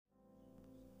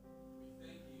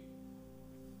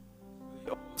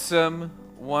awesome,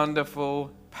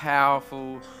 wonderful,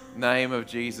 powerful name of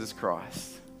Jesus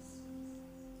Christ.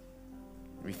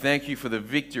 We thank you for the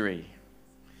victory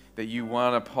that you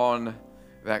won upon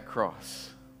that cross.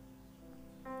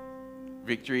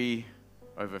 Victory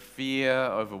over fear,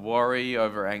 over worry,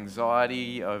 over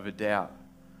anxiety, over doubt.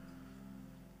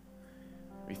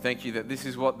 We thank you that this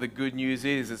is what the good news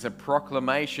is. It's a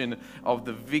proclamation of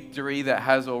the victory that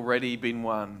has already been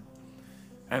won.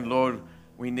 And Lord,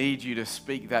 we need you to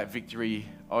speak that victory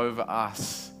over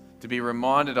us, to be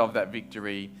reminded of that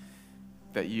victory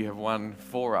that you have won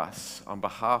for us, on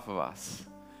behalf of us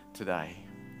today.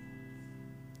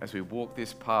 As we walk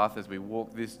this path, as we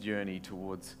walk this journey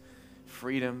towards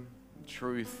freedom,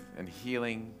 truth, and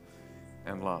healing,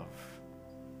 and love.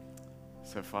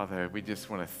 So, Father, we just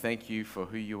want to thank you for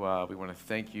who you are. We want to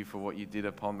thank you for what you did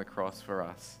upon the cross for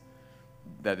us,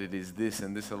 that it is this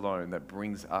and this alone that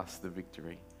brings us the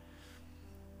victory.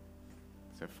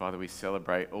 So, Father, we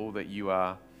celebrate all that you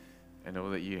are and all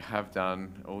that you have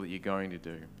done, all that you're going to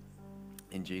do.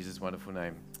 In Jesus' wonderful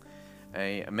name.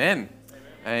 Amen. Amen.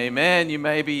 Amen. You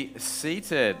may be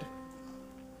seated.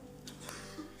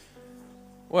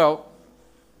 Well,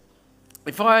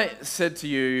 if I said to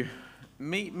you,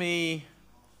 meet me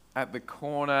at the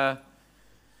corner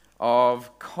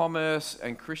of Commerce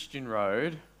and Christian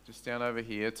Road, just down over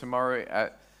here, tomorrow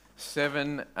at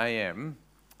 7 a.m.,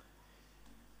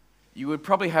 you would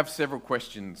probably have several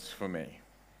questions for me.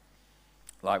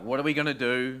 Like, what are we going to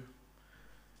do?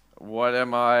 Do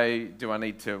I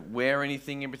need to wear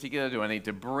anything in particular? Do I need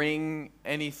to bring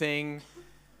anything?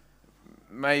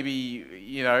 Maybe,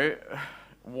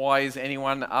 why is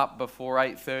anyone up before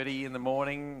 8:30 in the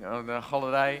morning on a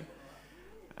holiday?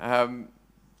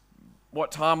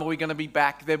 What time are we going to be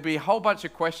back? There'd be a whole bunch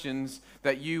of questions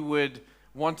that you would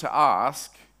want to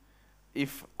ask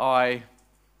if I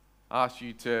asked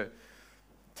you to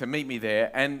meet me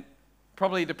there. And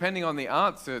probably depending on the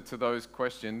answer to those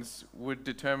questions would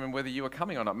determine whether you are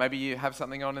coming or not. Maybe you have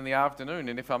something on in the afternoon,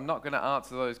 and if I'm not going to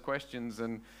answer those questions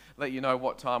and let you know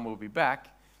what time we'll be back,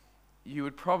 you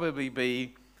would probably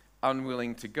be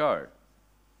unwilling to go.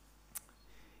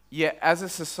 Yet, as a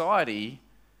society,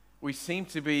 we seem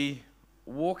to be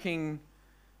walking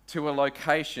to a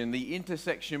location, the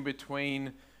intersection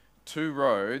between two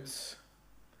roads,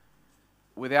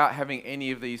 without having any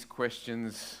of these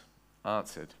questions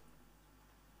answered.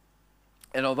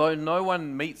 And although no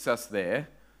one meets us there,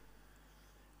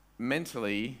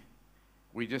 mentally,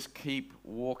 we just keep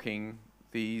walking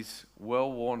these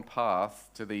well-worn paths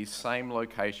to these same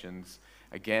locations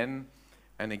again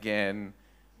and again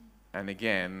and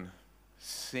again,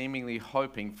 seemingly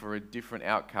hoping for a different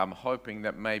outcome, hoping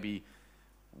that maybe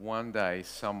one day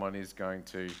someone is going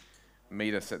to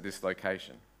meet us at this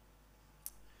location.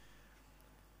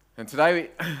 And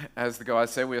today, as the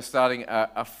guys said, we are starting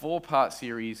a 4-part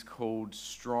series called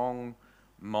Strong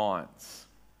Minds.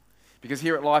 Because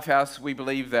here at Lifehouse, we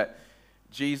believe that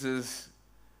Jesus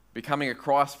becoming a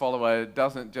Christ follower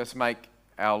doesn't just make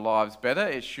our lives better,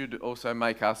 it should also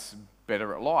make us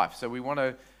better at life. So we want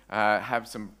to have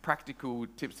some practical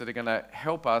tips that are going to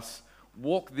help us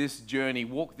walk this journey,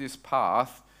 walk this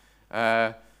path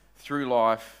through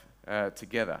life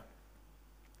together.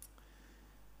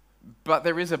 But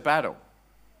there is a battle.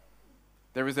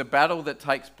 There is a battle that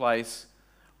takes place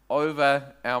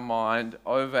over our mind,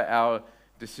 over our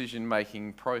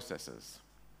decision-making processes.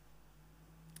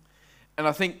 And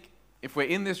I think if we're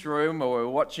in this room or we're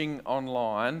watching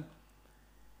online,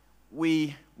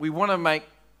 we want to make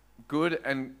good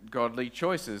and godly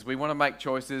choices. We want to make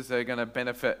choices that are going to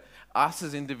benefit us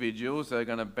as individuals, that are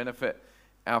going to benefit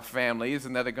our families,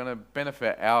 and that are going to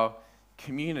benefit our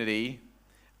community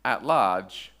at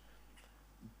large.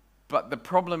 But the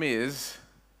problem is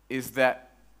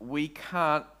that we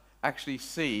can't actually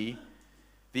see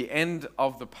the end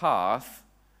of the path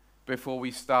before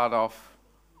we start off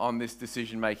on this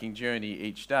decision-making journey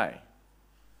each day.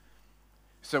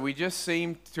 So we just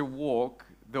seem to walk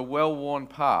the well-worn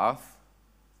path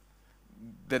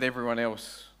that everyone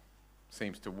else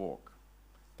seems to walk,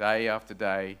 day after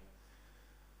day,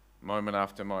 moment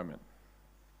after moment.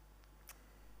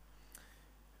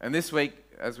 And this week,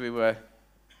 as we were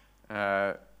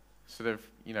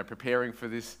preparing for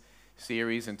this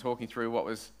series and talking through what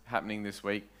was happening this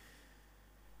week,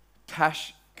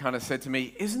 Tash kind of said to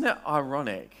me, isn't it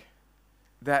ironic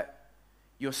that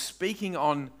you're speaking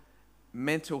on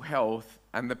mental health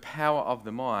and the power of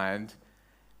the mind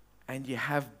and you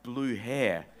have blue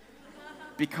hair?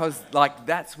 Because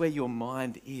that's where your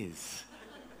mind is.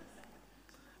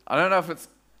 I don't know if it's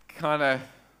kind of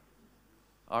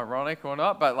ironic or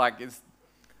not, but it's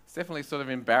It's definitely sort of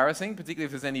embarrassing, particularly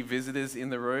if there's any visitors in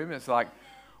the room. It's like,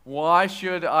 why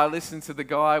should I listen to the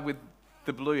guy with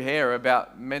the blue hair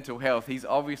about mental health? He's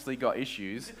obviously got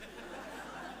issues,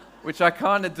 which I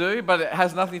kind of do, but it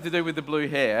has nothing to do with the blue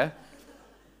hair.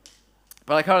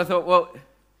 But I kind of thought, well,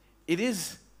 it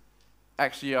is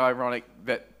actually ironic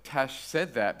that Tash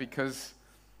said that, because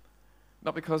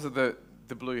not because of the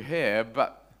blue hair,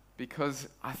 but because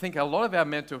I think a lot of our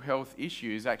mental health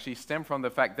issues actually stem from the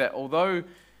fact that although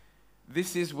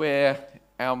this is where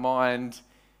our mind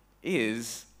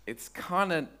is, it's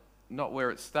kind of not where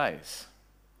it stays.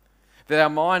 That our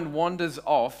mind wanders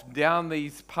off down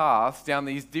these paths, down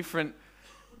these different,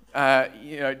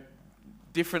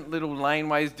 different little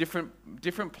laneways,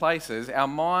 different places. Our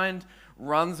mind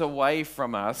runs away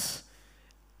from us,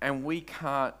 and we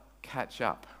can't catch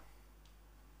up.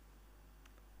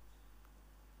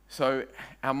 So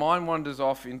our mind wanders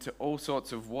off into all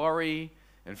sorts of worry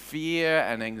and fear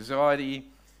and anxiety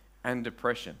and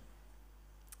depression.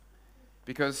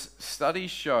 Because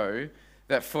studies show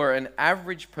that for an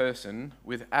average person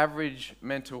with average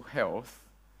mental health,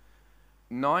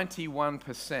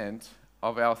 91%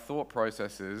 of our thought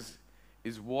processes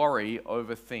is worry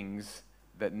over things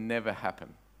that never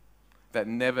happen, that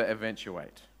never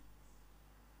eventuate.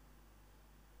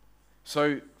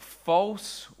 So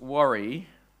false worry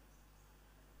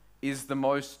is the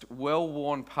most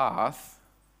well-worn path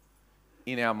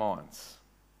in our minds.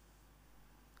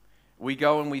 We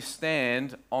go and we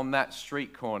stand on that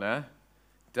street corner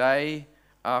day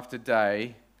after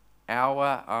day,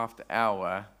 hour after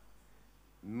hour,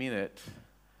 minute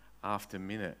after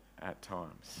minute at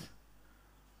times,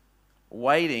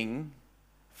 waiting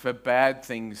for bad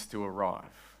things to arrive,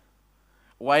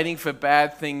 waiting for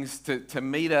bad things to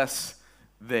meet us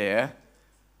there,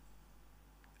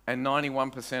 and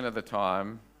 91% of the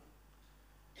time,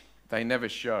 they never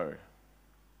show,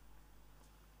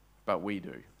 but we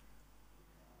do,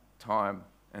 time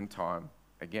and time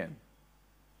again.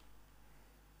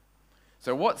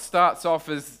 So what starts off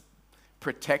as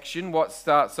protection, what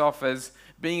starts off as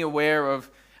being aware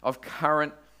of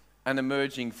current and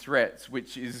emerging threats,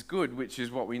 which is good, which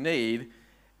is what we need,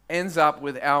 ends up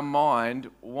with our mind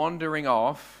wandering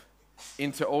off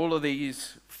into all of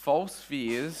these false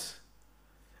fears,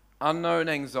 unknown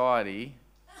anxiety,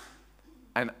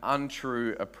 and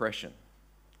untrue oppression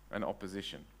and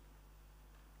opposition.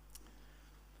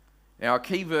 Now, our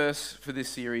key verse for this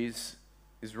series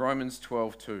is Romans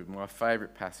 12:2, my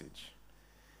favorite passage.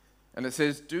 And it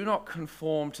says, "Do not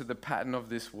conform to the pattern of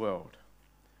this world,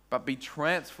 but be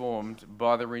transformed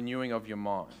by the renewing of your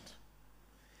mind.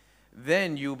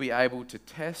 Then you'll be able to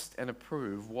test and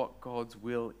approve what God's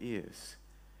will is,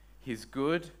 his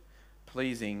good,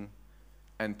 pleasing,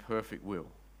 and perfect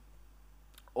will."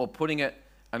 Or putting it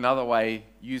another way,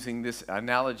 using this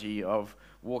analogy of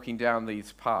walking down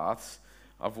these paths,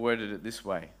 I've worded it this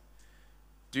way: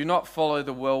 do not follow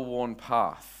the well-worn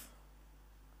path,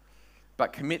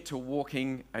 but commit to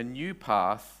walking a new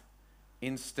path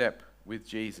in step with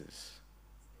Jesus.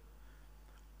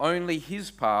 Only his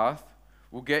path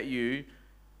will get you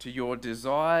to your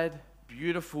desired,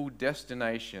 beautiful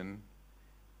destination,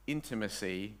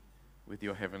 intimacy with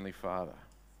your Heavenly Father.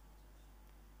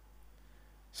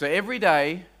 So every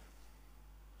day,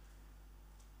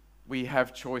 we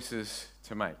have choices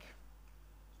to make.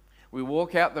 We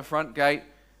walk out the front gate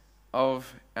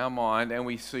of our mind and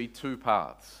we see two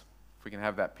paths. If we can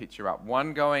have that picture up.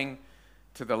 One going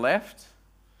to the left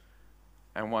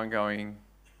and one going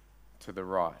to the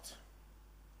right.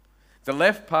 The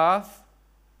left path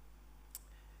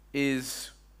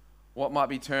is what might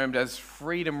be termed as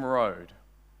Freedom Road,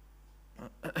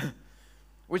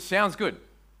 which sounds good.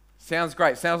 Sounds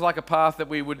great. Sounds like a path that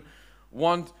we would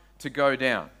want to go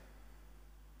down.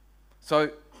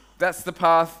 So that's the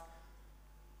path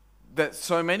that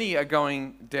so many are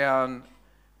going down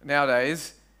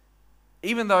nowadays,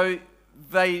 even though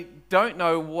they don't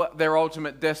know what their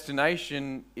ultimate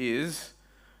destination is,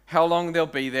 how long they'll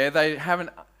be there. They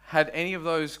haven't had any of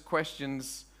those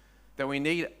questions that we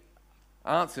need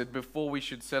answered before we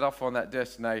should set off on that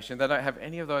destination. They don't have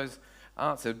any of those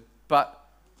answered, but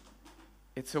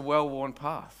it's a well-worn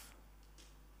path.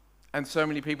 And so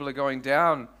many people are going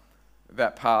down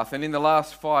that path. And in the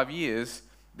last 5 years,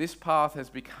 this path has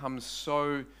become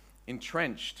so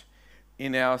entrenched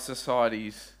in our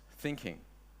society's thinking.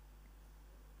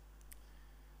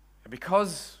 And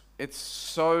because it's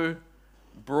so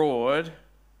broad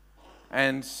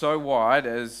and so wide,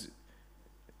 as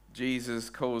Jesus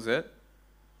calls it,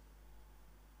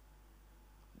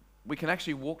 we can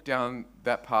actually walk down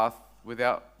that path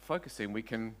without focusing. We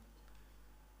can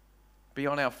be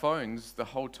on our phones the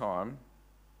whole time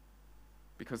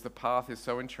because the path is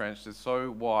so entrenched, it's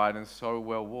so wide and so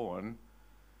well worn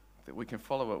that we can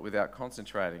follow it without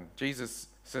concentrating. Jesus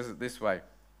says it this way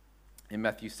in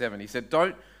Matthew 7. He said,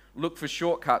 "Don't look for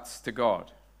shortcuts to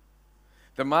God.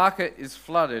 The market is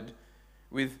flooded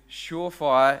with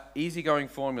surefire, easygoing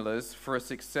formulas for a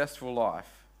successful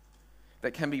life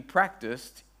that can be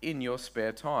practiced in your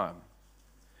spare time.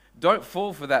 Don't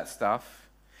fall for that stuff,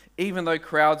 even though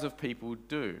crowds of people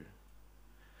do.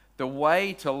 The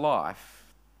way to life,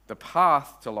 the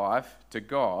path to life, to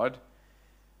God,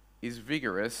 is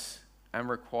vigorous and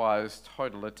requires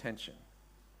total attention."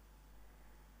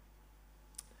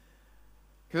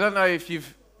 Because I don't know if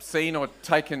you've seen or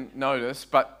taken notice,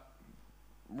 but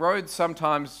roads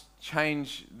sometimes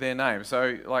change their name.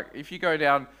 So, like, if you go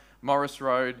down Morris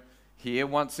Road here,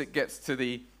 once it gets to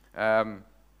the,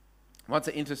 once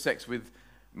it intersects with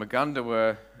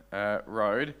Magundawa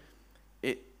Road,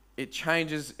 it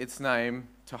changes its name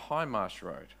to Highmarsh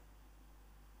Road.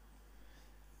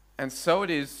 And so it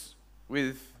is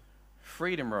with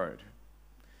Freedom Road.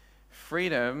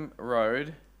 Freedom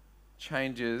Road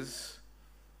changes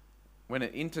when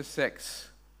it intersects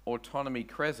Autonomy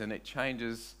Crescent, it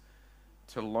changes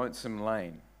to Lonesome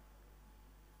Lane.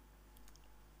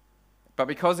 But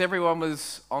because everyone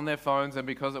was on their phones and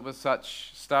because it was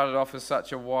started off as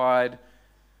such a wide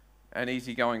and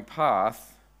easygoing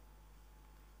path,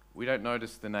 we don't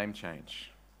notice the name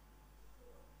change.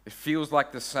 It feels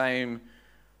like the same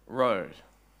road.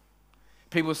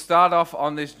 People start off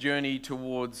on this journey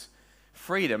towards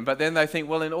freedom, but then they think,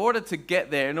 well, in order to get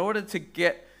there, in order to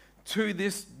get to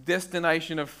this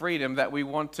destination of freedom that we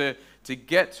want to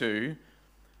get to,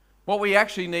 what we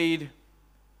actually need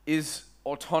is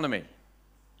autonomy,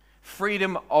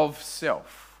 freedom of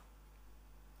self.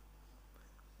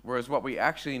 Whereas what we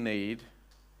actually need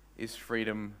is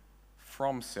freedom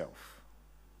from self.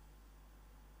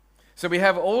 So we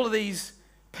have all of these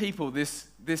people, this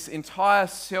entire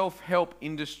self-help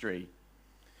industry,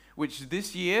 which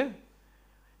this year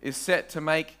is set to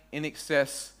make in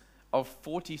excess of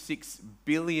 $46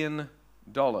 billion,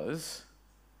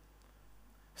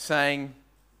 saying,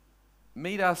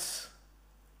 meet us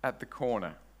at the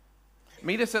corner.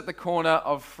 Meet us at the corner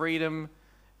of freedom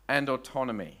and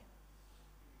autonomy,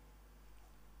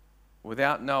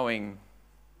 without knowing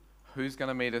who's going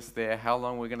to meet us there, how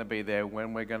long we're going to be there,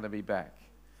 when we're going to be back,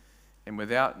 and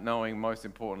without knowing, most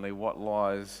importantly, what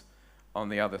lies on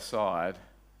the other side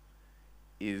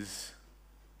is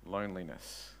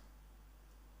loneliness.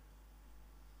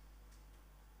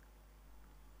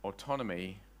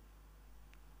 Autonomy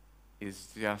is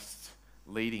just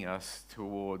leading us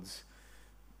towards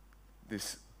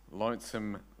this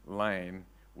lonesome lane,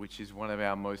 which is one of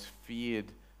our most feared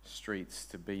streets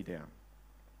to be down.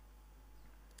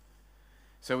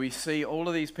 So we see all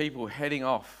of these people heading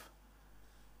off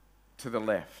to the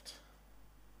left,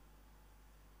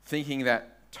 thinking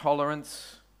that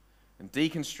tolerance and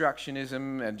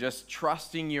deconstructionism and just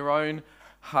trusting your own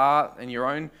heart and your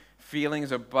own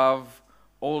feelings above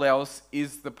all else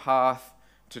is the path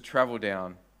to travel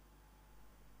down.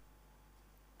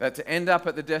 That to end up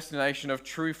at the destination of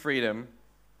true freedom,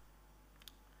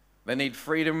 they need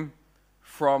freedom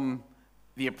from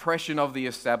the oppression of the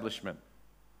establishment,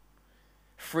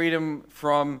 freedom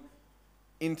from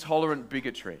intolerant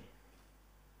bigotry,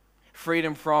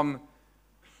 freedom from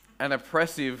an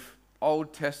oppressive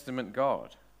Old Testament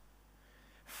God,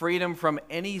 freedom from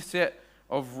any set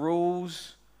of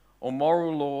rules or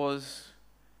moral laws,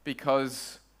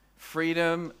 because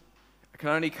freedom can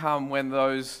only come when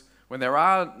there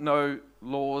are no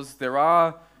laws, there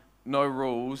are no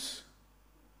rules,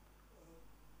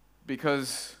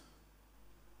 because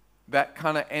that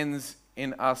kind of ends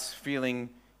in us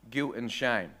feeling guilt and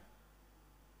shame.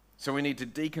 So we need to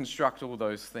deconstruct all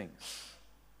those things.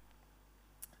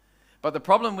 But the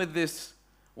problem with this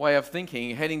way of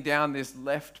thinking, heading down this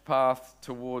left path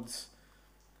towards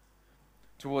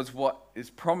what is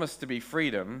promised to be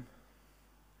freedom,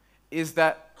 is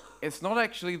that it's not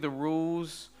actually the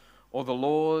rules or the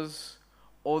laws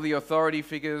or the authority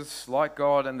figures like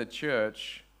God and the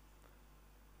church,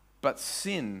 but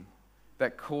sin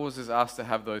that causes us to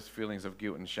have those feelings of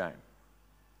guilt and shame.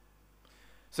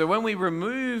 So when we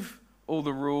remove all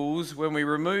the rules, when we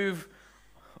remove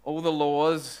all the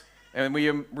laws, and we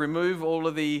remove all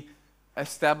of the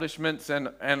establishments and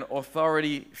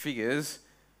authority figures,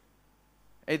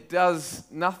 it does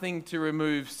nothing to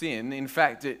remove sin. In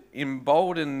fact, it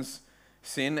emboldens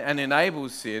sin and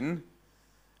enables sin.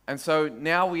 And so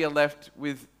now we are left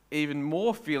with even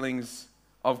more feelings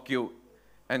of guilt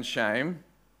and shame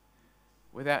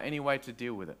without any way to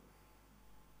deal with it.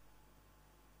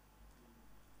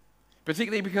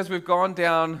 Particularly because we've gone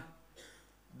down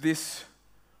this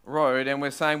road and we're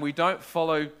saying we don't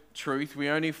follow truth, we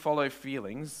only follow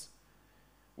feelings,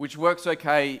 which works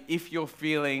okay if you're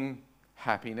feeling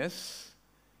happiness,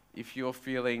 if you're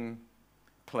feeling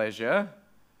pleasure,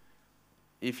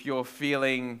 if you're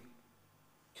feeling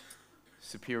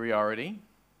superiority,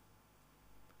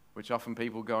 which often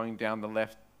people going down the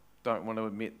left don't want to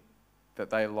admit that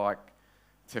they like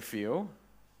to feel.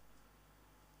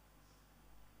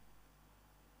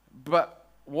 But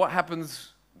what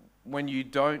happens when you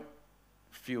don't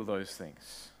feel those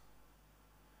things?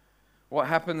 What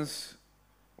happens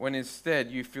when instead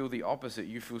you feel the opposite?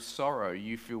 You feel sorrow,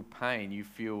 you feel pain, you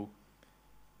feel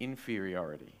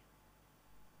inferiority.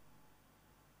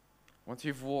 Once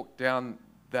you've walked down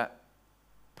that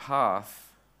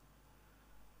path,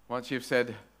 once you've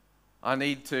said, I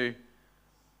need to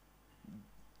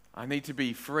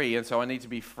be free, and so I need to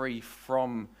be free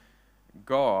from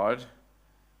God,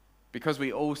 because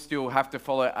we all still have to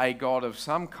follow a God of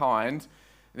some kind.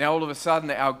 Now all of a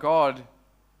sudden our God,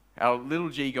 our little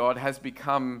g God, has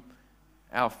become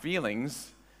our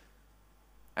feelings.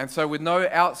 And so with no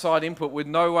outside input, with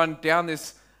no one down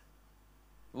this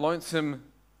lonesome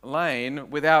lane,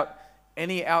 without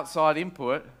any outside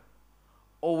input,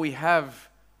 all we have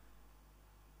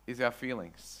is our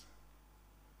feelings.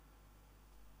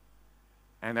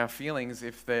 And our feelings,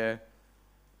 if they're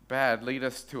bad, lead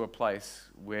us to a place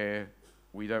where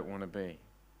we don't want to be.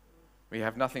 We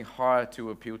have nothing higher to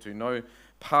appeal to, no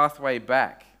pathway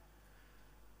back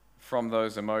from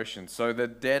those emotions. So the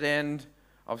dead end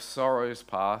of sorrow's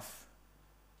path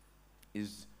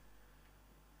is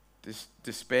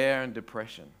despair and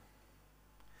depression.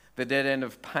 The dead end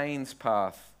of pain's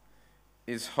path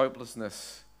is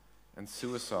hopelessness and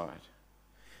suicide.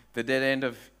 The dead end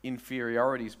of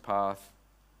inferiority's path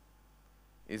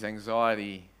is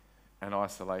anxiety and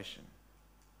isolation.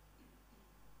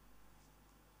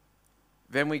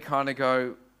 Then we kind of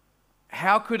go,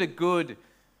 how could a good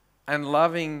and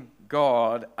loving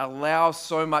God allow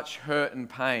so much hurt and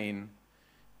pain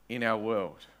in our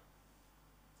world?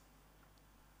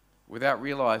 Without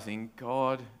realizing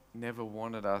God never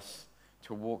wanted us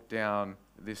to walk down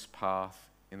this path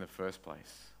in the first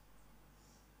place.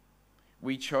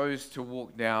 We chose to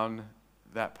walk down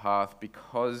that path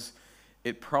because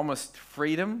it promised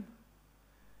freedom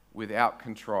without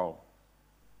control,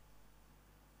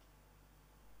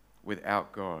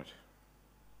 without God.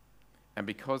 And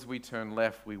because we turned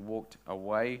left, we walked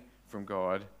away from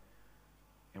God,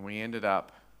 and we ended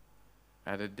up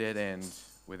at a dead end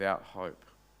without hope.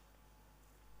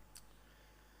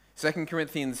 2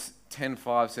 Corinthians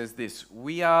 10:5 says this: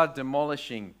 we are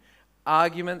demolishing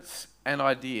arguments and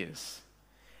ideas,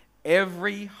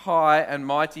 every high and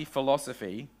mighty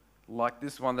philosophy, like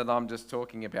this one that I'm just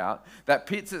talking about, that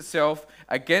pits itself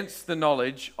against the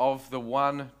knowledge of the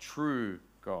one true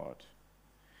God.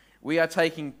 We are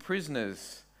taking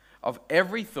prisoners of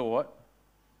every thought,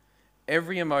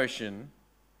 every emotion,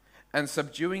 and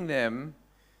subduing them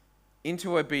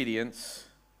into obedience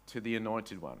to the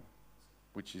Anointed One,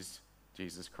 which is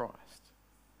Jesus Christ.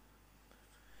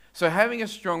 So having a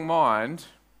strong mind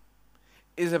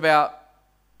is about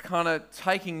kind of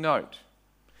taking note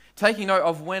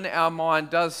of when our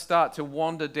mind does start to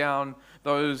wander down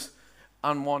those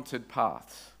unwanted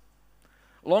paths.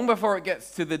 Long before it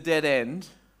gets to the dead end,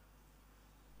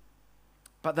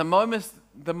 but the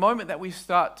moment that we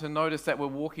start to notice that we're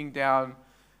walking down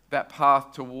that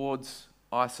path towards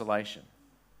isolation.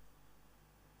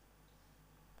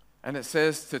 And it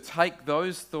says to take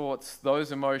those thoughts,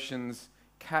 those emotions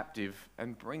captive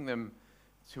and bring them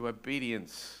to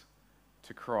obedience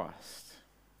to Christ.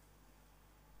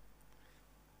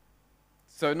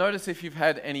 So notice if you've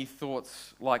had any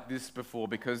thoughts like this before,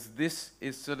 because this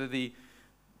is sort of the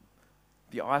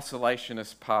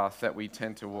isolationist path that we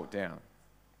tend to walk down.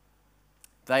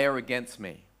 They are against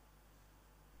me.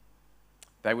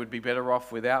 They would be better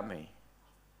off without me.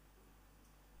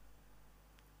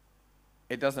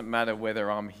 It doesn't matter whether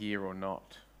I'm here or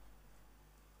not.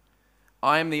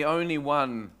 I am the only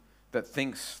one that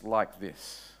thinks like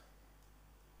this.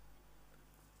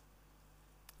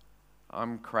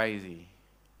 I'm crazy.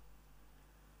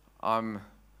 I'm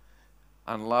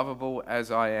unlovable as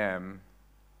I am,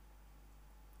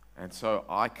 and so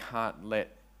I can't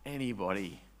let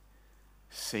anybody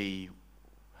see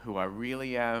who I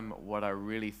really am, what I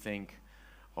really think,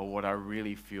 or what I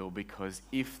really feel, because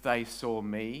if they saw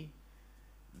me,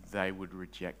 they would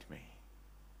reject me.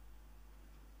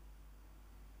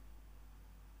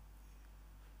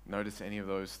 Notice any of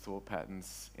those thought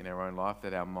patterns in our own life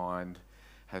that our mind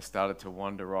has started to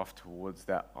wander off towards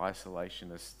that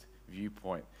isolationist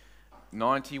viewpoint.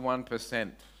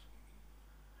 91%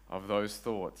 of those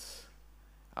thoughts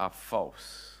are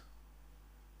false.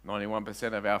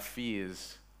 91% of our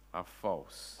fears are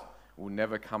false, will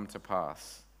never come to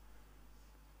pass.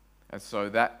 And so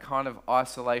that kind of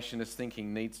isolationist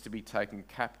thinking needs to be taken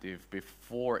captive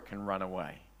before it can run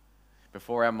away,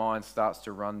 before our mind starts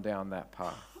to run down that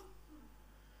path.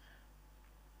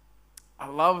 I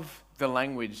love the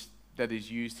language that is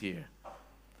used here,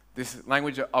 this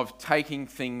language of taking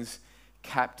things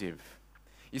captive.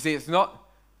 You see, it's not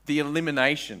the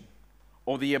elimination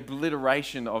or the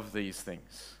obliteration of these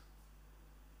things,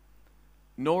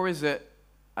 nor is it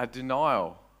a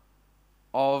denial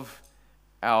of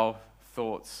our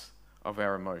thoughts, of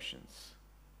our emotions.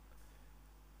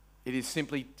 It is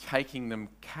simply taking them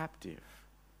captive.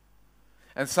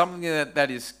 And something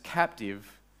that is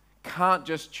captive can't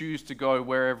just choose to go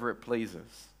wherever it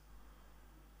pleases.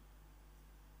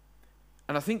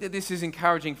 And I think that this is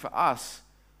encouraging for us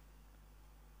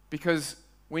because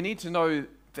we need to know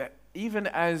that even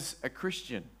as a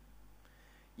Christian,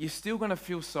 you're still going to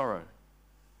feel sorrow.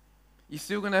 You're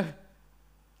still going to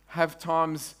have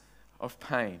times of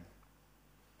pain.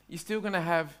 You're still going to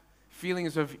have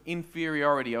feelings of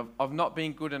inferiority, of not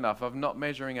being good enough, of not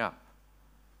measuring up.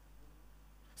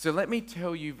 So let me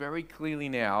tell you very clearly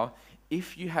now,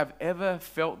 if you have ever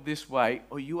felt this way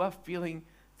or you are feeling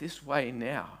this way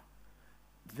now,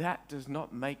 that does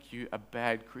not make you a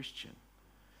bad Christian.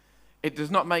 It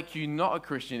does not make you not a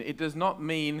Christian. It does not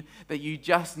mean that you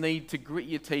just need to grit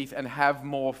your teeth and have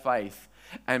more faith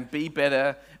and be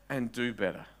better and do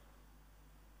better.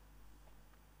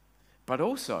 But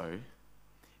also,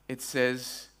 it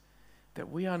says that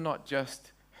we are not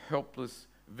just helpless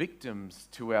victims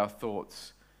to our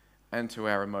thoughts and to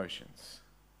our emotions,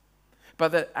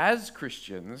 but that as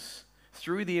Christians,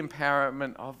 through the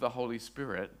empowerment of the Holy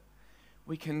Spirit,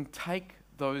 we can take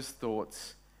those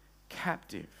thoughts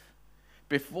captive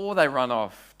before they run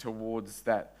off towards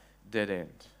that dead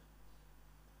end.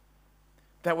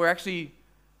 That we're actually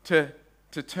to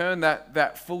turn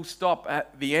that full stop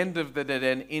at the end of the dead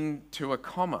end into a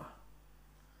comma.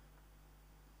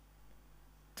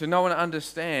 To know and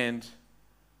understand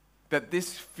that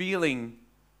this feeling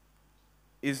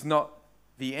is not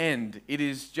the end. It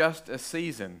is just a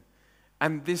season.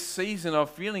 And this season of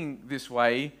feeling this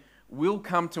way will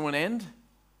come to an end,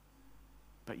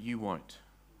 but you won't.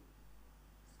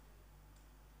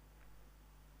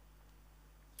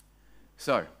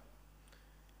 So,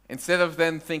 instead of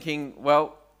then thinking,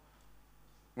 well,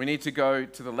 we need to go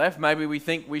to the left, maybe we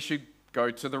think we should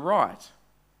go to the right.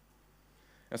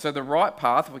 And so the right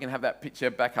path, we can have that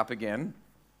picture back up again,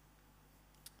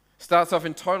 starts off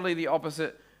in totally the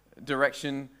opposite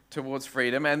direction towards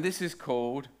freedom, and this is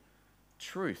called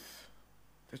truth,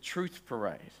 the truth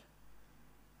parade.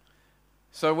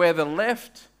 So where the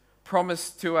left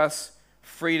promised to us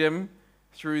freedom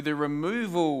through the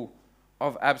removal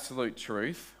of absolute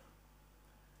truth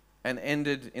and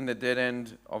ended in the dead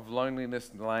end of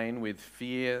loneliness lane with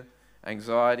fear,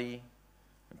 anxiety,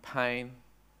 and pain,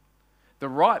 the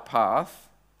right path,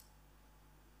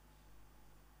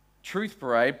 truth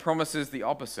parade, promises the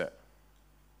opposite.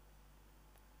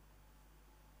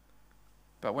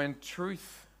 But when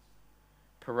truth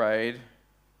parade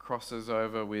crosses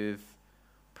over with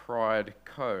Pride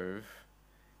Cove,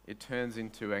 it turns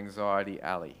into Anxiety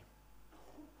Alley.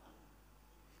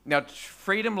 Now,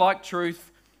 freedom like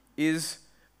truth is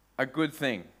a good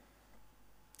thing.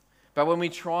 But when we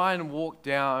try and walk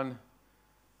down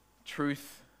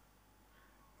truth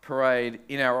parade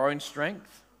in our own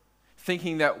strength,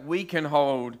 thinking that we can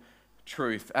hold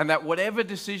truth and that whatever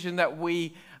decision that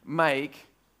we make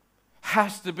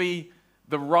has to be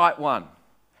the right one.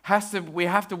 We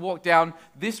have to walk down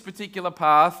this particular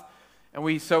path, and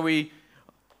we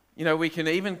can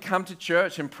even come to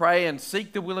church and pray and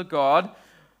seek the will of God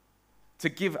to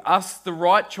give us the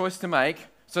right choice to make,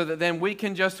 so that then we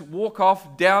can just walk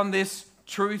off down this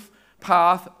truth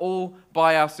path all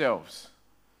by ourselves.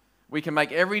 We can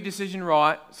make every decision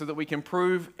right so that we can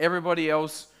prove everybody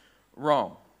else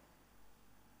wrong.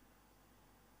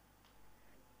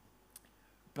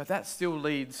 But that still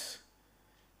leads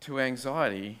to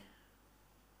anxiety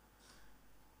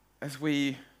as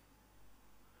we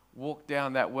walk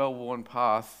down that well-worn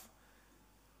path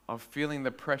of feeling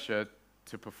the pressure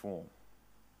to perform.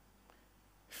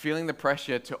 Feeling the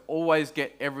pressure to always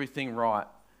get everything right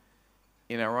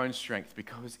in our own strength,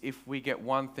 because if we get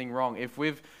one thing wrong, if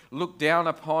we've looked down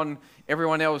upon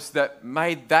everyone else that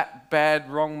made that bad,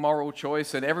 wrong moral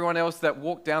choice, and everyone else that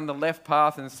walked down the left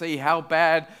path and see how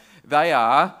bad they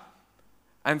are,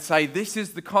 and say, this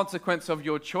is the consequence of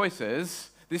your choices,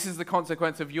 this is the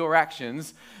consequence of your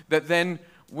actions, that then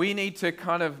we need to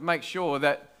kind of make sure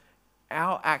that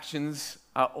our actions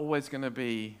are always going to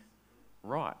be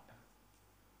right.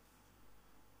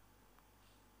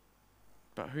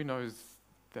 But who knows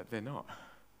that they're not?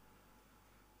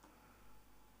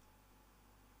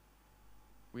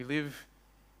 We live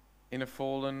in a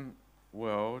fallen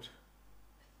world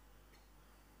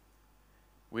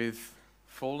with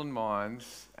fallen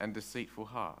minds and deceitful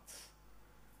hearts.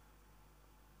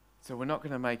 So we're not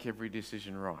going to make every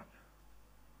decision right.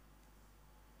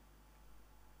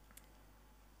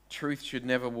 Truth should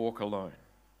never walk alone.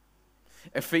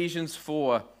 Ephesians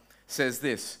 4 says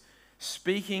this,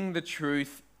 speaking the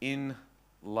truth in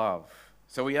love.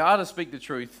 So we are to speak the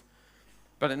truth,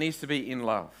 but it needs to be in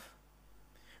love.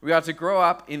 We are to grow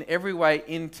up in every way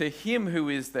into Him who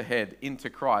is the head, into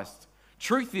Christ.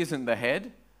 Truth isn't the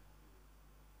head.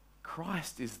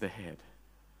 Christ is the head.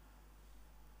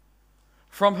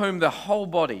 From whom the whole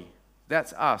body,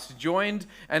 that's us, joined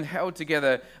and held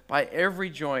together by every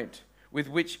joint with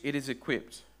which it is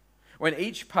equipped, when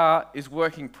each part is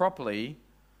working properly,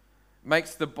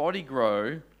 makes the body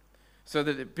grow so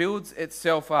that it builds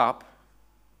itself up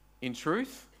in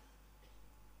truth?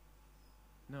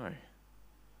 No.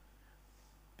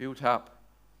 Built up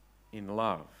in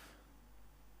love.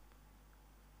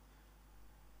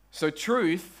 So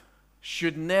truth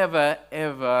should never,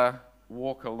 ever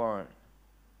walk alone.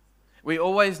 We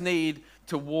always need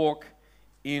to walk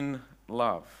in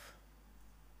love.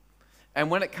 And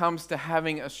when it comes to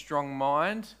having a strong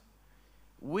mind,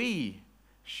 we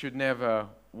should never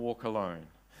walk alone.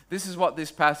 This is what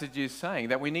this passage is saying,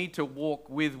 that we need to walk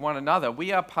with one another.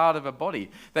 We are part of a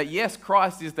body. That yes,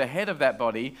 Christ is the head of that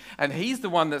body, and He's the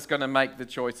one that's going to make the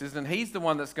choices, and He's the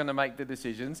one that's going to make the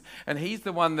decisions, and He's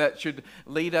the one that should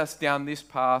lead us down this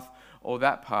path or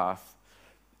that path.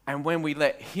 And when we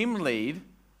let Him lead,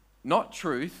 not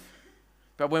truth,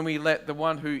 but when we let the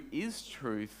one who is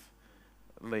truth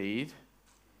lead,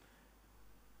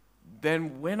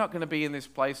 then we're not going to be in this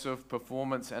place of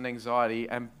performance and anxiety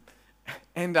and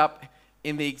end up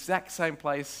in the exact same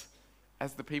place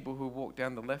as the people who walked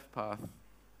down the left path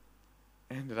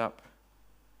ended up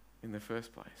in the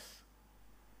first place.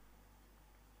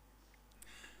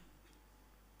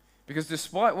 Because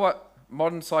despite what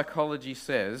modern psychology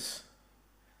says,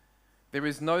 there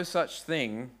is no such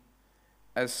thing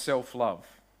as self-love.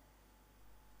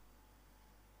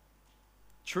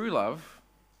 True love,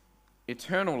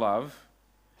 eternal love,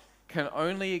 can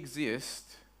only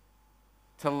exist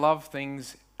to love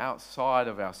things outside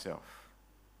of ourselves.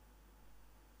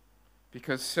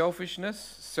 Because selfishness,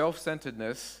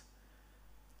 self-centeredness,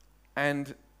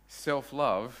 and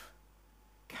self-love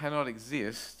cannot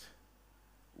exist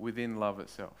within love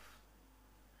itself.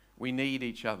 We need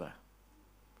each other,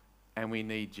 and we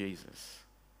need Jesus.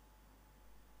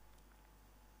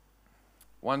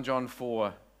 1 John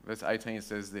 4, verse 18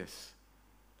 says this,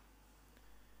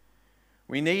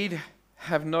 we need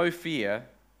have no fear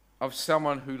of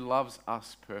someone who loves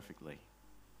us perfectly.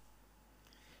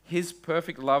 His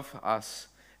perfect love for us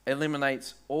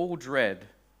eliminates all dread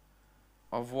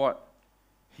of what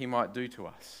He might do to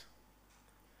us.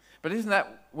 But isn't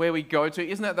that where we go to?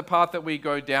 Isn't that the path that we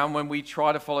go down when we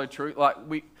try to follow truth? Like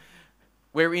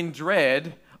we're in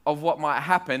dread of what might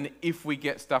happen if we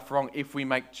get stuff wrong, if we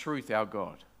make truth our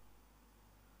God.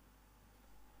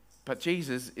 But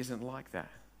Jesus isn't like that.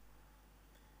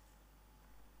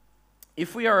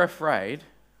 If we are afraid,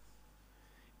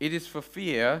 it is for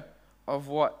fear of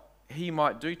what He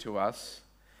might do to us,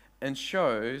 and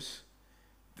shows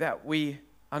that we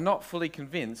are not fully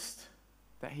convinced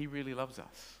that He really loves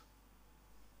us.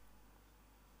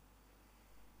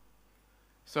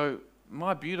 So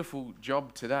my beautiful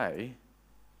job today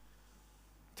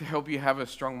to help you have a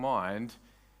strong mind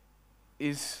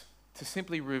is to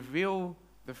simply reveal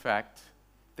the fact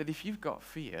that if you've got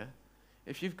fear,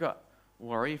 if you've got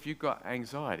worry, if you've got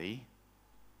anxiety,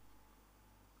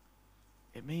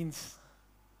 it means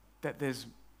that there's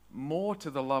more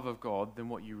to the love of God than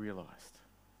what you realized.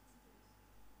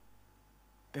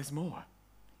 There's more.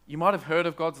 You might have heard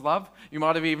of God's love. You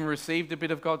might have even received a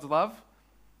bit of God's love.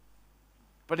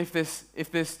 But if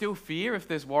there's still fear, if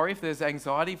there's worry, if there's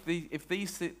anxiety, if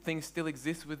these things still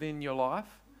exist within your life,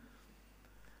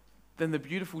 then the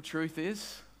beautiful truth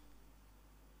is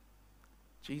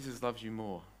Jesus loves you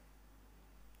more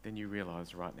than you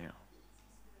realize right now.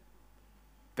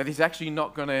 That He's actually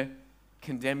not going to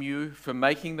condemn you for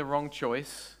making the wrong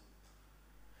choice,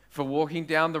 for walking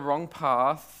down the wrong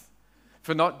path,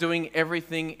 for not doing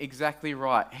everything exactly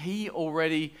right. He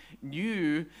already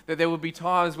knew that there would be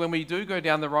times when we do go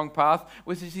down the wrong path,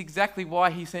 which is exactly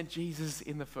why He sent Jesus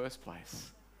in the first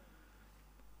place.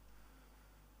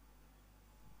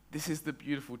 This is the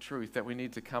beautiful truth that we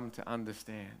need to come to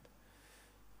understand.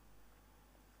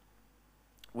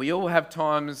 We all have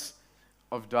times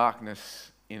of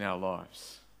darkness in our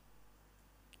lives.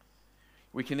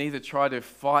 We can either try to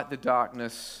fight the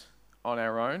darkness on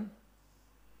our own,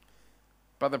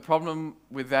 but the problem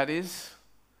with that is,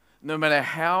 no matter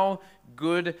how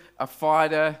good a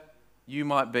fighter you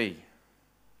might be,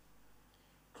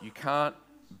 you can't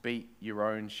beat your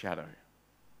own shadow.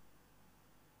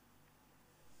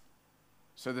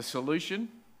 So the solution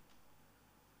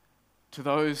to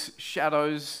those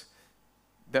shadows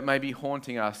that may be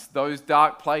haunting us, those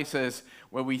dark places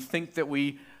where we think that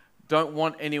we don't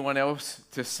want anyone else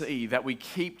to see, that we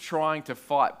keep trying to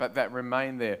fight but that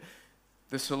remain there,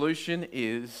 the solution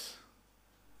is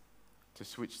to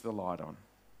switch the light on.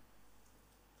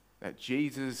 That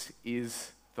Jesus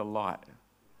is the light.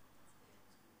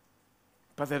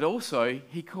 But that also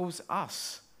he calls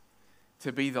us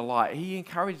to be the light. He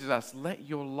encourages us, let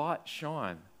your light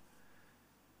shine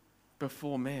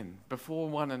before men, before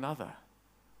one another.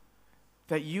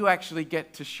 That you actually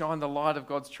get to shine the light of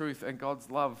God's truth and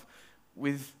God's love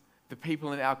with the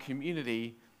people in our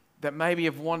community that maybe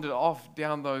have wandered off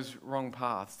down those wrong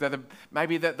paths,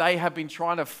 maybe that they have been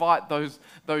trying to fight those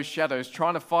shadows,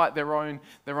 trying to fight their own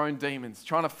demons,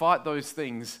 trying to fight those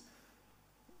things.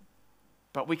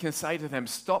 But we can say to them,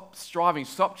 stop striving,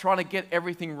 stop trying to get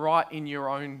everything right in your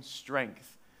own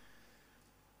strength.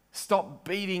 Stop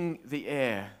beating the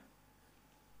air.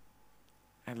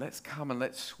 And let's come and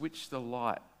let's switch the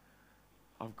light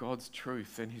of God's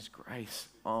truth and his grace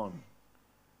on.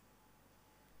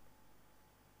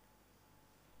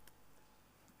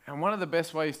 And one of the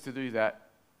best ways to do that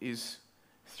is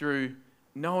through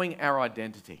knowing our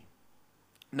identity,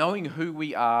 knowing who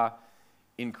we are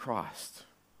in Christ.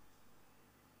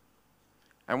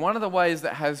 And one of the ways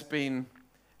that has been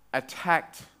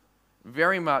attacked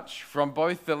very much from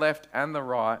both the left and the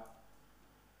right,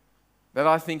 that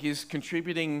I think is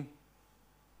contributing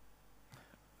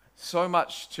so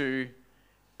much to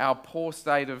our poor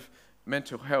state of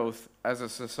mental health as a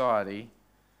society,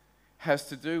 has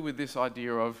to do with this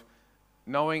idea of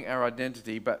knowing our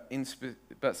identity, but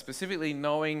specifically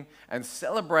knowing and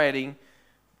celebrating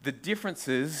the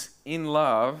differences in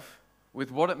love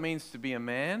with what it means to be a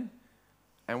man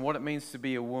and what it means to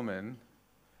be a woman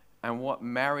and what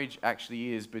marriage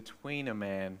actually is between a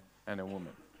man and a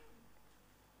woman.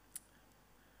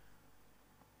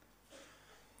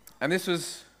 And this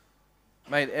was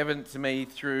made evident to me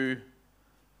through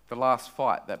the last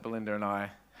fight that Belinda and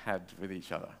I had with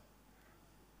each other.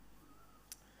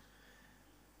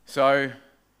 So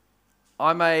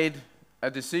I made a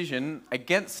decision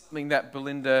against something that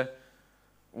Belinda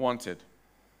wanted.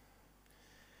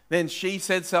 Then she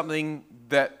said something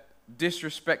that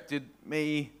disrespected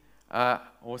me,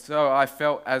 or so I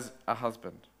felt as a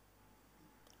husband.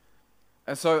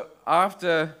 And so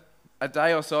after a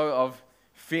day or so of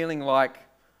feeling like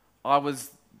I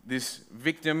was this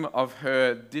victim of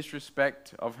her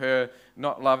disrespect, of her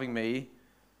not loving me,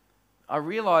 I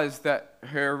realized that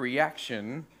her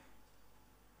reaction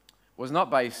was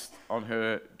not based on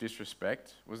her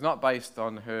disrespect, was not based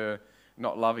on her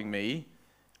not loving me,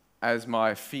 as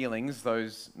my feelings,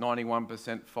 those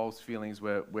 91% false feelings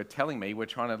were telling me, were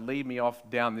trying to lead me off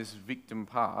down this victim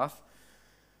path,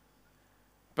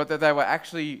 but that they were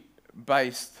actually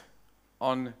based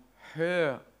on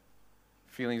her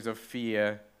feelings of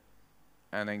fear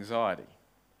and anxiety.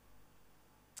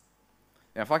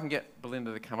 Now, if I can get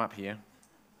Belinda to come up here.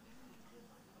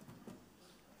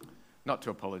 Not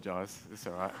to apologise, it's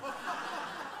all right.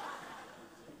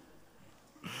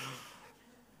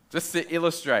 Just to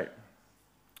illustrate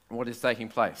what is taking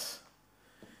place.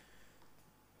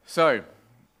 So,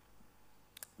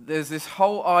 there's this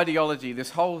whole ideology,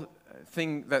 this whole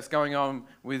thing that's going on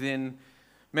within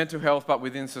mental health, but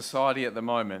within society at the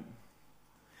moment,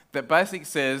 that basically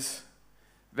says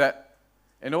that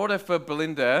in order for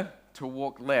Belinda to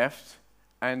walk left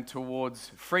and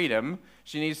towards freedom,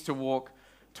 she needs to walk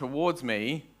towards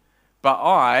me, but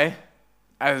I,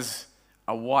 as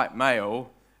a white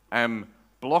male, am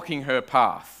blocking her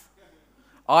path.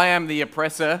 I am the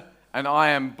oppressor, and I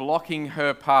am blocking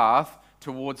her path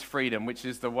towards freedom, which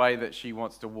is the way that she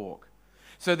wants to walk.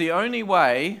 So the only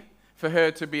way for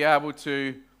her to be able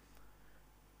to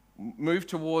move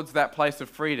towards that place of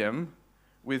freedom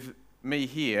with me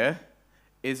here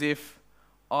is if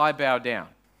I bow down.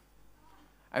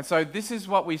 And so this is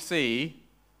what we see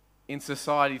in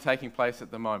society taking place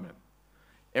at the moment.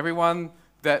 Everyone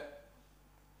that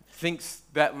thinks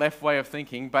that left way of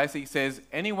thinking basically says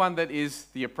anyone that is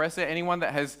the oppressor, anyone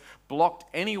that has blocked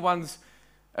anyone's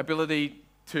ability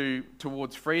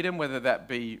towards freedom, whether that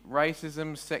be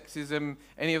racism, sexism,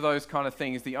 any of those kind of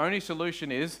things, the only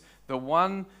solution is the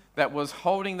one that was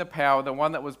holding the power, the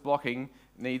one that was blocking,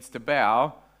 needs to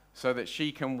bow so that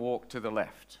she can walk to the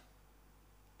left.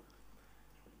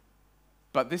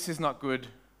 But this is not good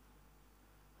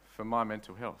for my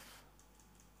mental health.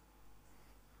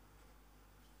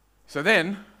 So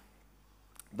then,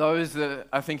 those that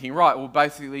are thinking, right, will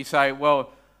basically say,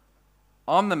 well,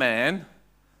 I'm the man,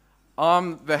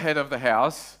 I'm the head of the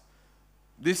house,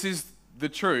 this is the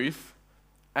truth,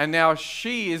 and now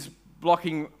she is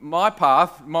blocking my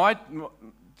path,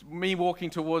 me walking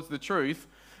towards the truth,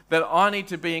 that I need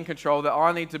to be in control, that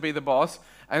I need to be the boss,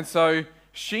 and so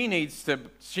she needs to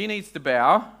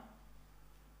bow. Okay.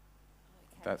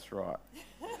 That's right.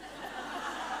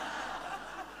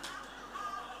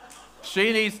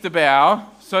 She needs to bow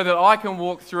so that I can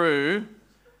walk through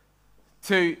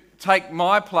to take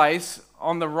my place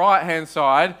on the right-hand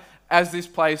side as this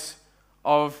place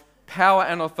of power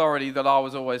and authority that I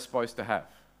was always supposed to have.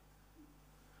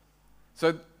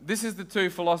 So this is the two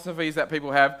philosophies that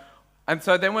people have. And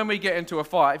so then when we get into a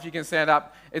fight, if you can stand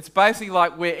up, it's basically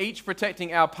like we're each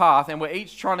protecting our path and we're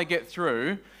each trying to get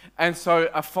through. And so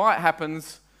a fight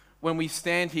happens when we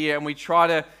stand here and we try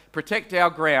to protect our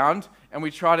ground and we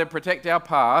try to protect our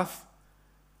path,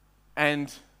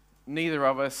 and neither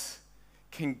of us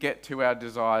can get to our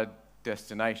desired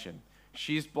destination.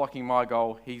 She's blocking my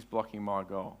goal, he's blocking my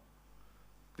goal.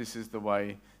 This is the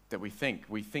way that we think.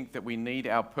 We think that we need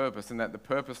our purpose and that the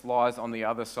purpose lies on the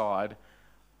other side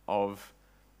of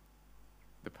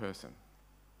the person.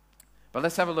 But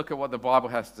let's have a look at what the Bible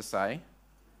has to say.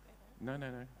 No.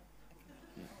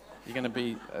 You're going to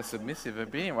be a submissive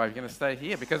obedient wife. You're going to stay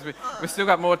here because we've still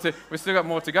got more to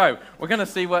go. We're going to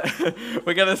see what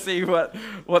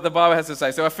the Bible has to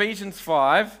say. So Ephesians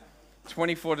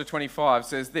 5:24-25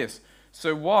 says this.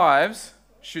 So wives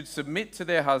should submit to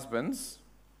their husbands.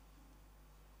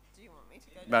 Do you want me to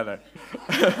go?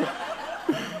 No.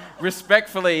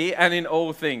 Respectfully and in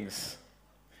all things,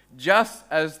 just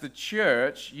as the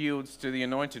church yields to the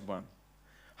anointed one.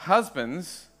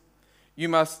 Husbands, you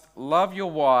must love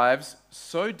your wives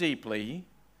so deeply,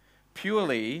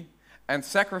 purely, and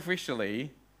sacrificially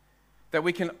that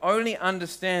we can only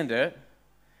understand it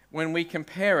when we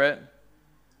compare it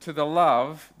to the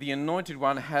love the anointed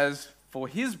one has for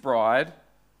his bride,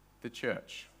 the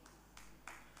church.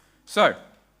 So,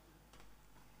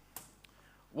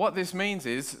 what this means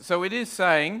is, so it is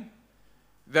saying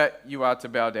that you are to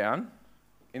bow down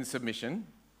in submission.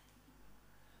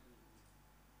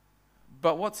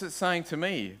 But what's it saying to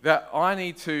me? That I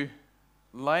need to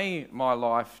lay my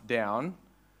life down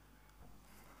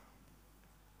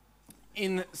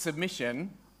in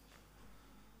submission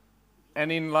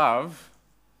and in love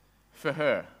for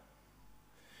her.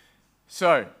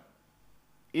 So,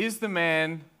 is the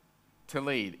man to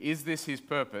lead? Is this his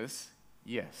purpose?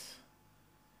 Yes.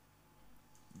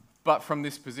 But from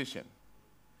this position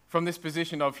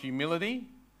of humility,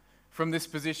 from this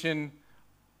position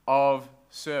of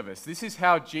service. This is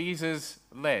how Jesus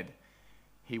led.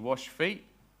 He washed feet.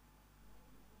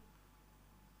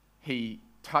 He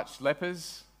touched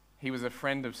lepers. He was a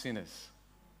friend of sinners.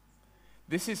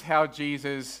 This is how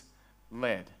Jesus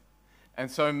led.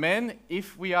 And so men,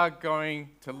 if we are going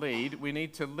to lead, we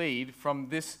need to lead from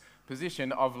this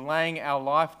position of laying our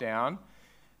life down,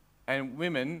 and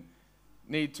women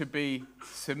need to be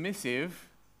submissive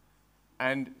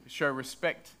and show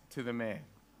respect to the man.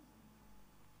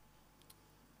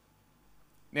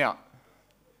 Now,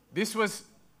 there's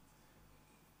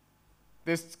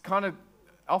kind of,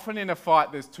 often in a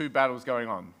fight, there's two battles going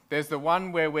on. There's the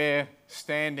one where we're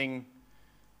standing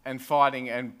and fighting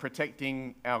and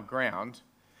protecting our ground,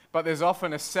 but there's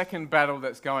often a second battle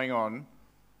that's going on,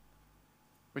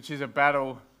 which is a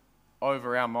battle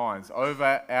over our minds,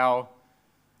 over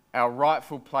our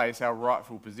rightful place, our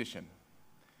rightful position.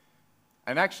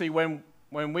 And actually, when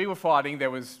we were fighting,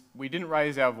 we didn't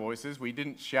raise our voices, we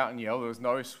didn't shout and yell, there was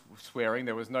no swearing,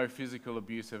 there was no physical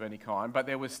abuse of any kind, but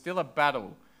there was still a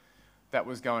battle that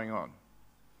was going on.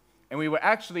 And we were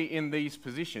actually in these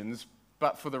positions,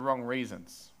 but for the wrong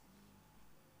reasons.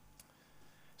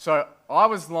 So I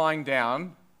was lying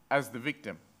down as the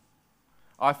victim.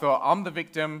 I thought, I'm the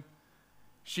victim,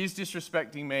 she's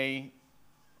disrespecting me,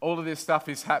 all of this stuff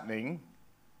is happening,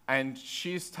 and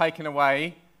she's taken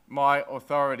away my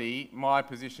authority, my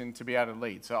position to be able to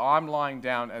lead. So I'm lying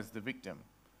down as the victim.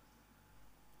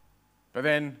 But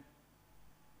then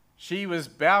she was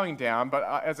bowing down, but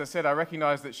as I said, I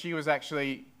recognized that she was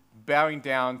actually bowing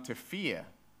down to fear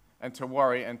and to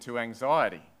worry and to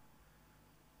anxiety.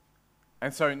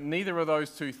 And so neither of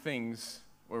those two things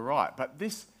were right. But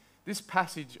this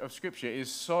passage of Scripture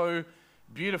is so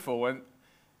beautiful, and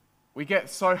we get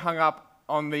so hung up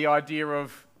on the idea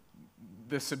of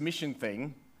the submission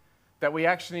thing that we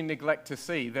actually neglect to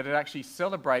see that it actually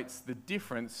celebrates the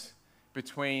difference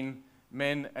between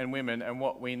men and women and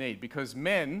what we need. Because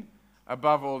men,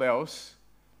 above all else,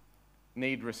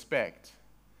 need respect.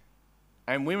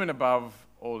 And women, above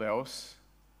all else,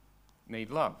 need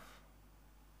love.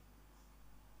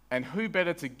 And who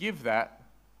better to give that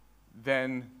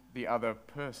than the other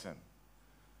person?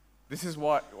 This is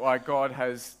why God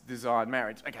has designed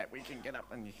marriage. Okay, we can get up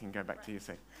and you can go back to your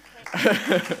seat.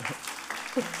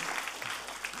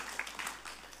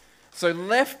 So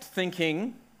left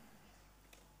thinking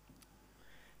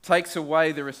takes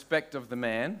away the respect of the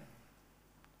man,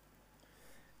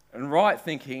 and right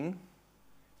thinking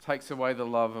takes away the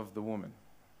love of the woman.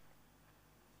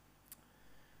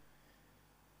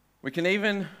 We can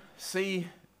even see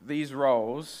these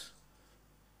roles,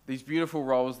 these beautiful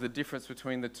roles, the difference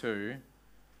between the two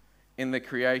in the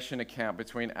creation account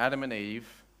between Adam and Eve,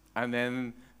 and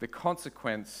then the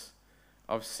consequence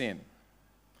of sin.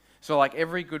 So like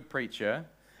every good preacher,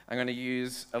 I'm going to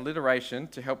use alliteration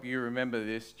to help you remember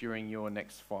this during your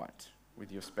next fight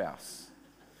with your spouse.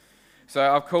 So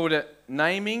I've called it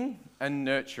naming and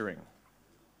nurturing.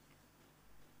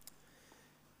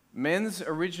 Men's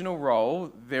original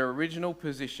role, their original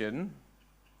position,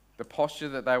 the posture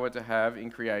that they were to have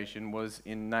in creation was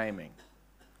in naming.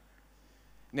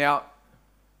 Now,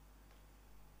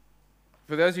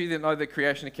 for those of you that know the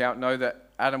creation account, know that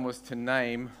Adam was to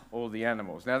name all the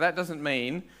animals. Now, that doesn't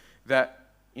mean that,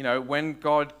 when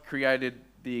God created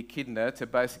the echidna to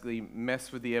basically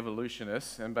mess with the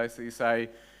evolutionists and basically say,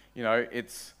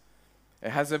 it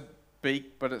has a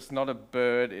beak, but it's not a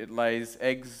bird. It lays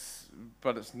eggs,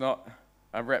 but it's not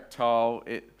a reptile.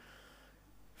 It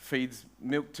feeds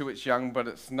milk to its young, but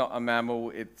it's not a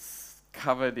mammal. It's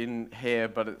covered in hair,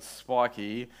 but it's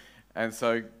spiky. And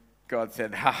so God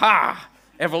said, ha-ha,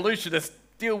 evolutionists,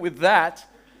 deal with that.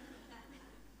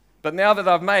 But now that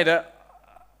I've made it,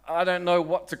 I don't know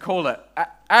what to call it.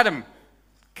 Adam,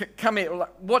 come here.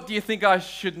 What do you think I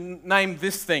should name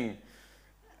this thing?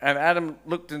 And Adam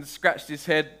looked and scratched his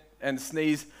head and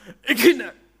sneezed,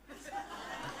 echidna.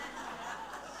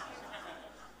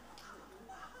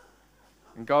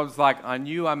 And God's like, I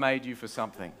knew I made you for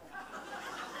something.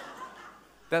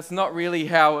 That's not really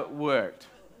how it worked.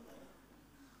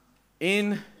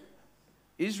 In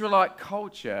Israelite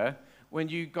culture, when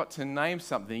you got to name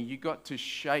something, you got to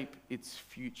shape its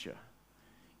future.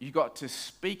 You got to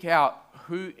speak out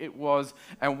who it was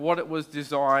and what it was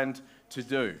designed to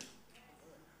do.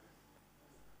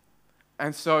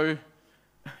 And so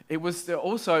it was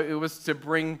to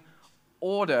bring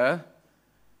order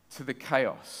to the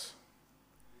chaos.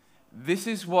 This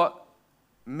is what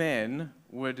men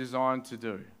were designed to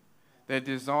do. They're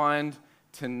designed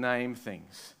to name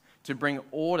things, to bring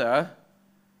order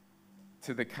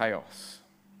to the chaos.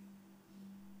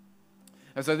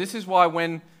 And so this is why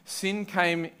when sin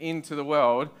came into the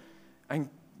world and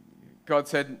God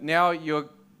said, now you're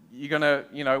going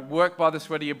to, work by the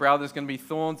sweat of your brow, there's going to be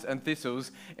thorns and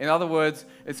thistles. In other words,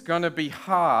 it's going to be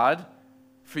hard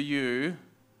for you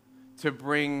to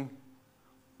bring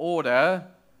order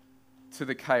to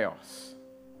the chaos.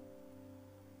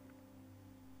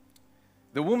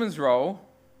 The woman's role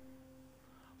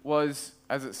was,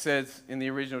 as it says in the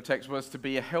original text, was to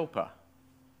be a helper.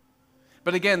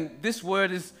 But again, this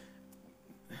word is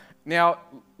now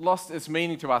lost its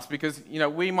meaning to us because,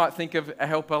 we might think of a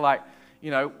helper like,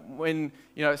 when,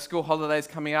 school holidays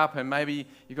coming up and maybe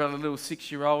you've got a little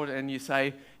 6-year-old and you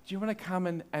say, do you want to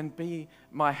come and be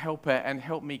my helper and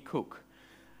help me cook?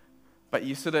 But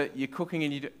you're cooking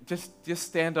and you just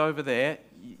stand over there,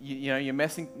 you're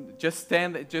messing, just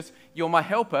stand there, you're my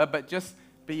helper, but just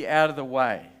be out of the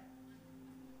way.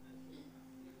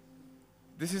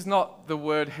 This is not the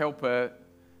word helper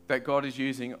that God is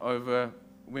using over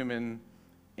women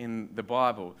in the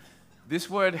Bible. This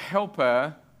word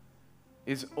helper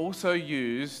is also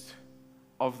used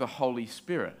of the Holy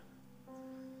Spirit.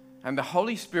 And the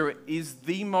Holy Spirit is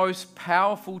the most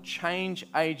powerful change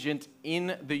agent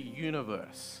in the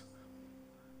universe.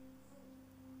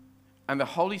 And the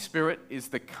Holy Spirit is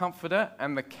the comforter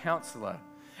and the counselor.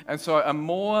 And so a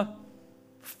more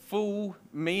full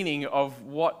meaning of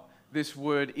what this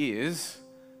word is,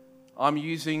 I'm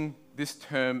using this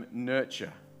term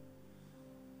nurture.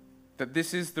 That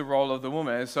this is the role of the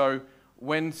woman. And so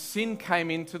when sin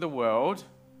came into the world,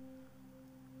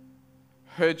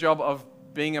 her job of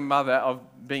being a mother, of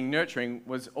being nurturing,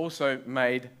 was also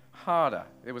made harder.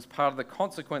 It was part of the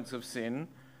consequence of sin.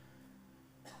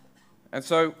 And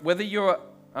so whether you're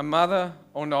a mother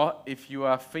or not, if you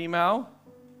are female,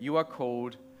 you are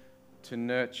called to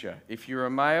nurture. If you're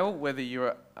a male, whether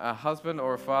you're a husband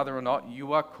or a father or not,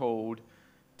 you are called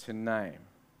to name.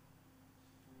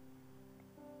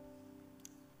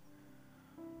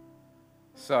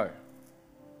 So,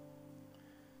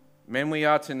 men, we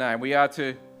are to name. We are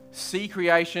to see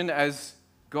creation as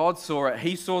God saw it.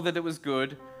 He saw that it was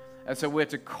good, and so we're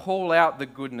to call out the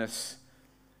goodness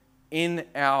in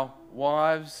our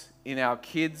wives, in our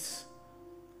kids.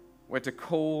 We're to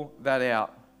call that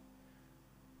out.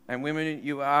 And women,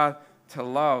 you are to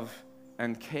love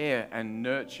and care and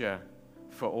nurture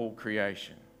for all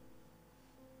creation.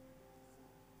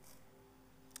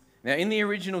 Now, in the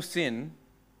original sin,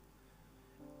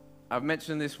 I've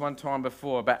mentioned this one time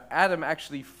before, but Adam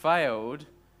actually failed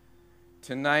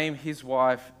to name his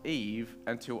wife Eve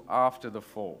until after the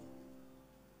fall.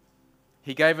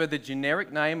 He gave her the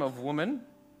generic name of woman,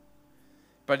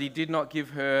 but he did not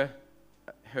give her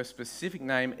her specific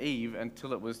name Eve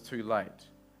until it was too late.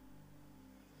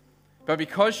 But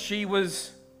because she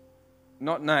was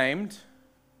not named,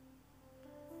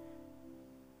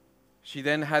 she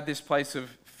then had this place of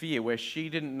fear where she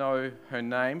didn't know her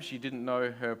name, she didn't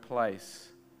know her place.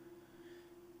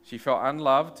 She felt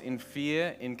unloved, in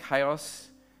fear, in chaos,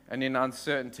 and in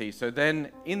uncertainty. So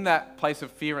then, in that place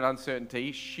of fear and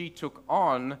uncertainty, she took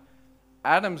on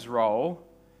Adam's role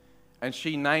and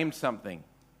she named something.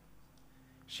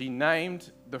 She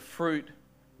named the fruit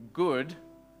good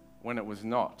when it was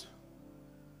not.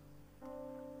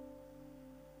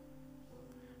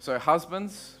 So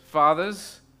husbands,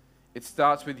 fathers, it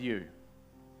starts with you.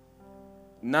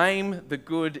 Name the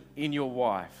good in your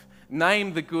wife.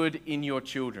 Name the good in your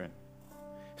children.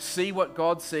 See what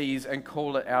God sees and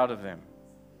call it out of them.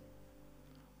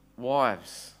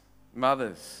 Wives,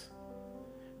 mothers,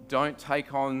 don't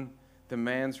take on the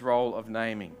man's role of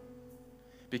naming.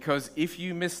 Because if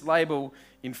you mislabel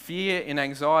in fear, in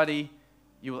anxiety,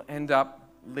 you will end up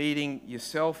leading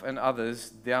yourself and others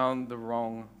down the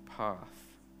wrong path.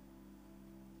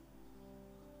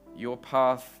 Your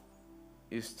path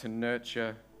is to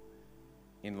nurture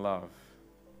in love.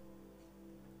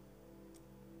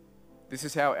 This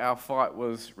is how our fight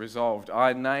was resolved.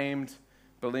 I named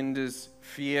Belinda's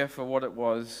fear for what it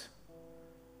was,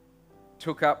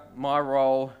 took up my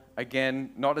role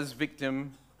again, not as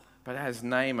victim, but as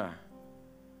namer.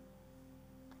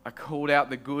 I called out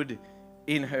the good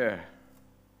in her.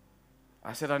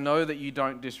 I said, I know that you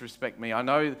don't disrespect me. I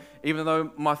know, even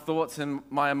though my thoughts and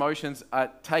my emotions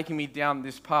are taking me down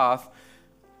this path,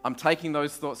 I'm taking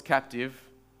those thoughts captive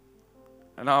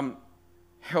and I'm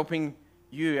helping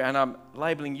you and I'm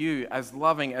labeling you as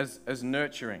loving, as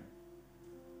nurturing.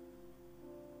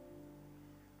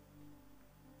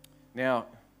 Now,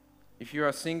 if you're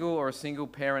a single or a single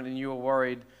parent and you are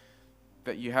worried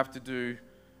that you have to do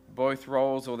both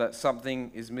roles or that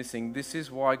something is missing, this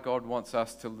is why God wants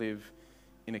us to live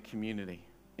in a community,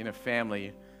 in a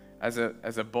family, as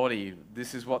a body.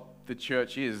 This is what the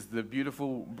church is, the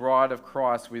beautiful bride of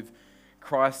Christ with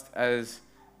Christ as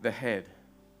the head.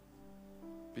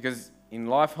 Because in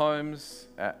Life Homes,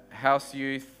 at House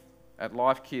Youth, at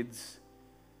Life Kids,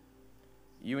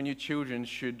 you and your children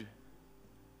should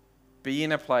be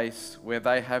in a place where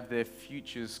they have their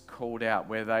futures called out,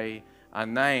 where they are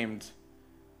named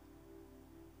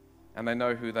and they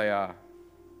know who they are.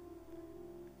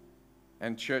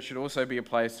 And church should also be a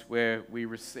place where we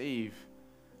receive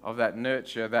of that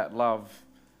nurture, that love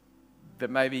that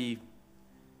maybe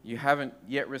you haven't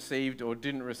yet received or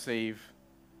didn't receive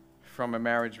from a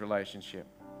marriage relationship.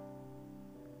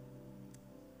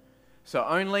 So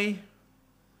only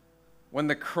when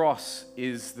the cross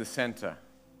is the center,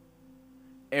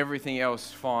 everything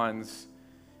else finds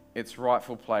its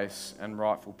rightful place and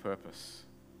rightful purpose.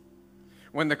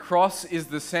 When the cross is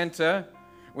the center,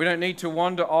 we don't need to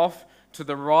wander off to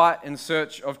the right in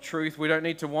search of truth. We don't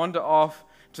need to wander off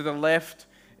to the left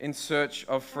in search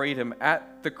of freedom.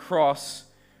 At the cross,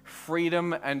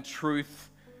 freedom and truth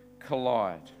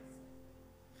collide.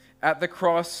 At the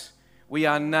cross, we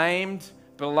are named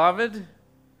beloved,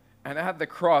 and at the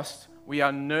cross, we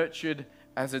are nurtured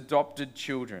as adopted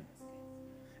children.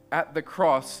 At the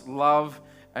cross, love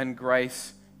and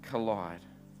grace collide.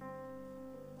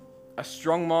 A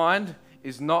strong mind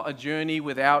is not a journey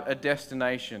without a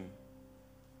destination.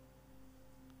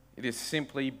 It is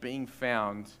simply being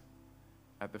found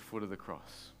at the foot of the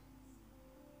cross.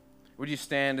 Would you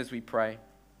stand as we pray?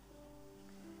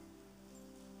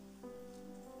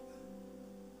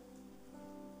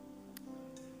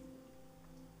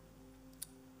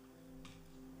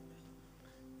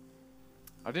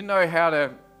 I didn't know how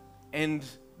to end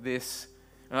this,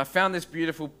 and I found this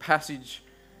beautiful passage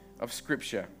of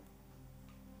Scripture.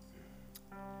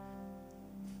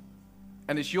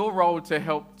 And it's your role to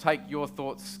help take your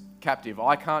thoughts captive.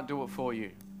 I can't do it for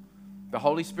you. The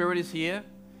Holy Spirit is here.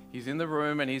 He's in the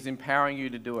room and He's empowering you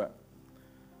to do it.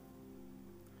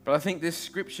 But I think this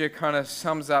Scripture kind of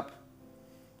sums up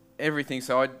everything.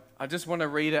 So I just want to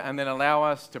read it and then allow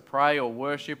us to pray or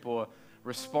worship or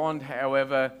respond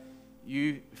however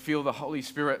you feel the Holy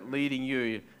Spirit leading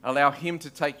you. Allow Him to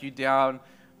take you down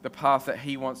the path that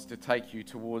He wants to take you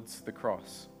towards the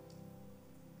cross.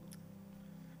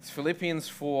 It's Philippians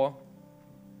 4,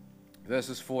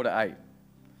 verses 4 to 8.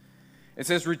 It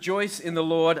says, "Rejoice in the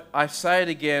Lord. I say it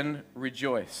again,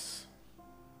 rejoice."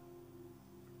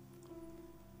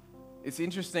 It's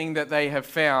interesting that they have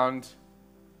found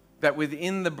that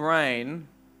within the brain,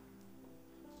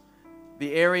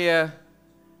 the area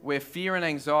where fear and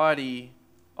anxiety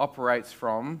operates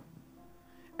from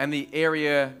and the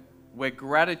area where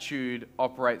gratitude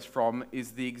operates from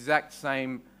is the exact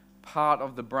same part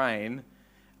of the brain,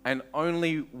 and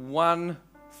only one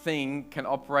thing can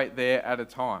operate there at a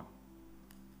time.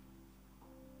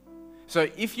 So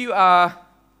if you are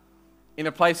in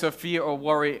a place of fear or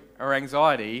worry or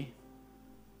anxiety,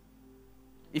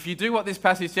 if you do what this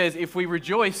passage says, if we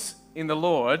rejoice in the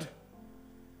Lord,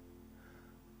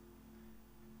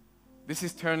 this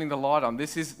is turning the light on.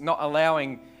 This is not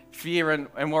allowing fear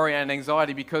and worry and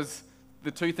anxiety, because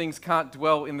the two things can't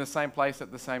dwell in the same place at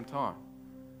the same time.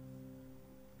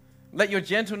 Let your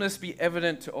gentleness be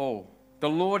evident to all. The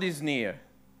Lord is near.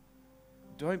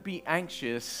 Don't be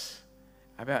anxious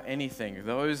about anything.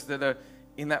 Those that are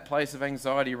in that place of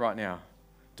anxiety right now,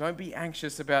 don't be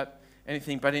anxious about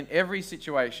anything, but in every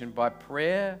situation, by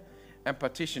prayer and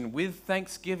petition, with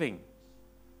thanksgiving,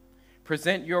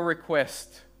 present your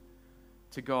request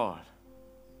to God.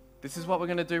 This is what we're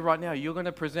going to do right now. You're going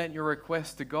to present your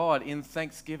request to God in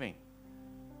thanksgiving.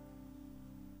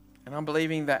 And I'm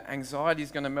believing that anxiety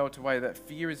is going to melt away, that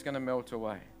fear is going to melt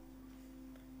away.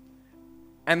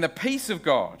 And the peace of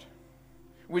God,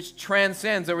 which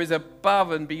transcends or is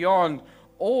above and beyond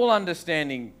all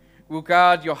understanding, will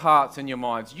guard your hearts and your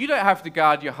minds. You don't have to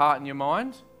guard your heart and your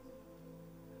mind.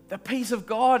 The peace of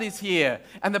God is here,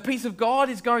 and the peace of God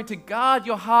is going to guard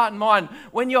your heart and mind.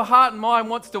 When your heart and mind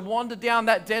wants to wander down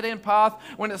that dead-end path,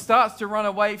 when it starts to run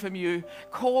away from you,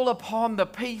 call upon the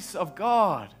peace of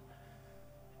God.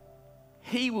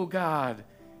 He will guard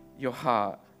your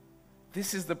heart.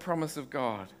 This is the promise of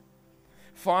God.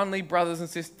 Finally, brothers and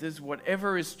sisters,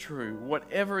 whatever is true,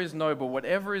 whatever is noble,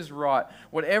 whatever is right,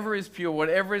 whatever is pure,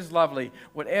 whatever is lovely,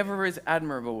 whatever is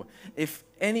admirable, if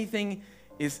anything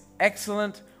is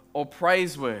excellent or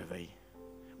praiseworthy,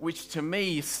 which to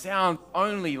me sounds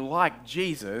only like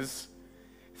Jesus,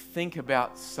 think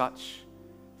about such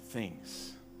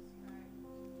things.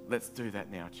 Let's do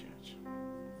that now, church.